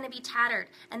wings are going to be tattered,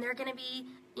 and they're going to be,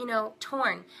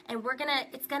 torn, and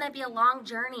it's going to be a long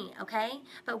journey, okay?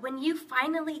 But when you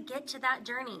finally get to that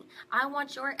journey, I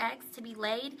want your eggs to be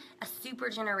laid a super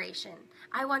generation.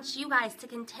 I want you guys to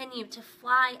continue to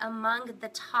fly among the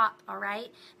top, all right?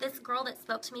 This girl that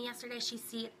spoke to me yesterday,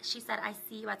 she said, I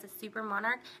see you as a super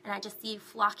monarch, and I just see you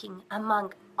flocking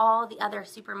among all the other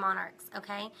super monarchs,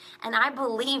 okay? And I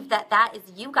believe that is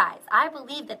you guys. I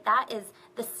believe that is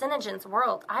the SeneGence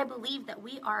world. I believe that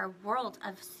we are a world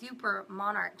of super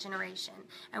monarch generation,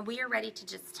 and we are ready to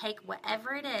just take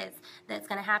whatever it is that's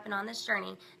going to happen on this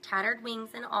journey, tattered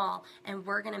wings and all, and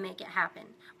we're going to make it happen.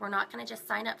 We're not going to just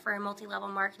sign up for a multi-level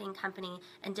marketing company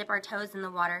and dip our toes in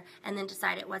the water and then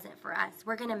decide it wasn't for us.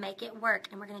 We're going to make it work,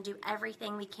 and we're going to do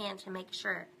everything we can to make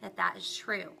sure that is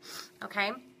true,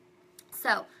 okay?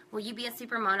 So, will you be a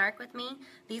super monarch with me?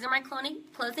 These are my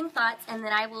closing thoughts, and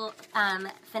then I will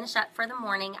finish up for the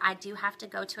morning. I do have to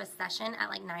go to a session at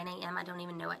like 9 a.m. I don't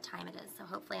even know what time it is, so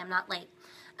hopefully I'm not late.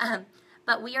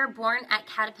 But we are born at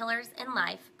caterpillars in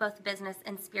life, both business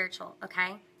and spiritual,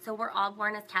 okay? So we're all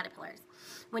born as caterpillars.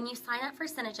 When you sign up for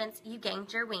SeneGence, you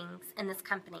gained your wings in this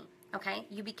company, okay?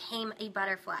 You became a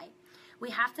butterfly. We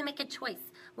have to make a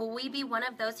choice. Will we be one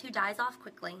of those who dies off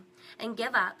quickly and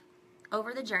give up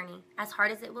over the journey, as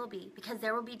hard as it will be, because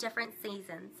there will be different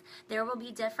seasons. There will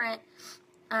be different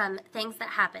things that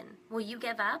happen. Will you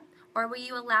give up, or will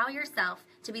you allow yourself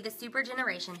to be the super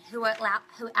generation who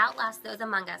outlasts those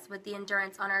among us with the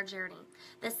endurance on our journey?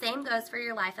 The same goes for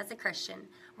your life as a Christian.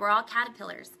 We're all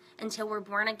caterpillars until we're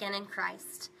born again in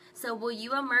Christ. So will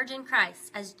you emerge in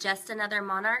Christ as just another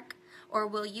monarch, or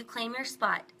will you claim your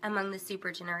spot among the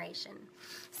super generation?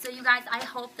 So you guys, I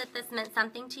hope that this meant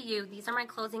something to you. These are my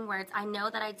closing words. I know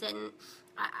that I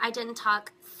didn't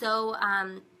talk so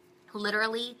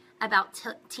literally about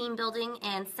team building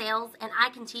and sales, and I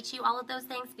can teach you all of those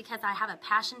things because I have a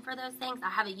passion for those things. I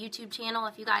have a YouTube channel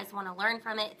if you guys want to learn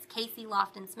from it. It's Kasie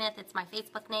Smith. It's my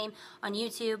Facebook name on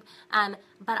YouTube.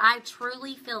 But I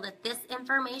truly feel that this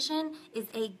information is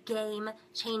a game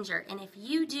changer, and if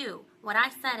you do what I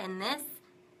said in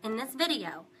this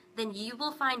video, then you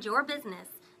will find your business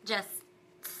just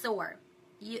soar.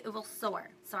 It will soar.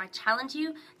 So I challenge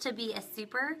you to be a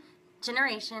super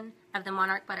generation of the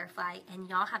monarch butterfly, and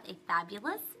y'all have a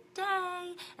fabulous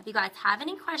day. If you guys have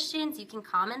any questions, you can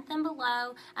comment them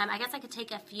below. I guess I could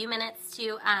take a few minutes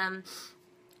to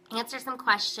answer some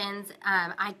questions.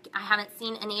 I haven't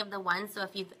seen any of the ones, so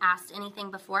if you've asked anything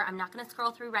before, I'm not going to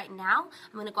scroll through right now.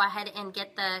 I'm going to go ahead and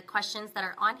get the questions that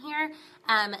are on here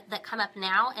that come up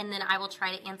now, and then I will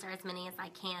try to answer as many as I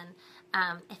can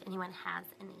if anyone has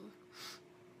any.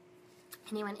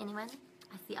 Anyone?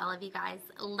 I see all of you guys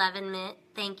loving it.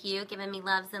 Thank you. Giving me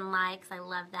loves and likes. I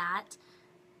love that.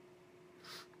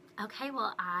 Okay,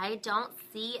 well, I don't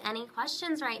see any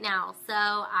questions right now, so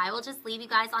I will just leave you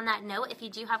guys on that note. If you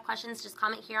do have questions, just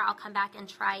comment here. I'll come back and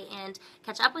try and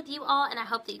catch up with you all, and I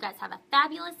hope that you guys have a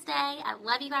fabulous day. I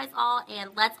love you guys all,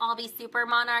 and let's all be super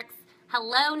monarchs.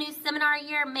 Hello, new seminar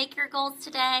year. Make your goals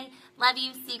today. Love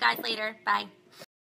you. See you guys later. Bye.